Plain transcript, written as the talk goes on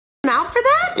out for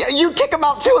that? Yeah, you'd kick him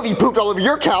out too if he pooped all over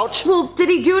your couch. Well, did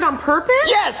he do it on purpose?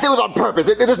 Yes, it was on purpose.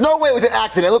 There's no way it was an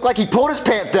accident. It looked like he pulled his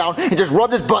pants down and just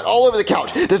rubbed his butt all over the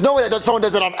couch. There's no way that someone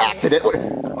does it on accident.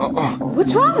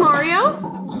 What's wrong, Mario?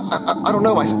 I don't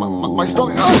know, my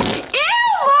stomach. Ew,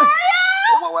 Mario!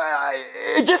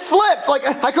 It just slipped. Like,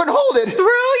 I couldn't hold it. Through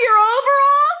your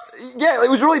overalls? Yeah, it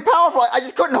was really powerful. I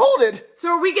just couldn't hold it. So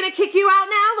are we gonna kick you out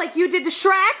now like you did to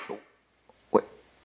Shrek?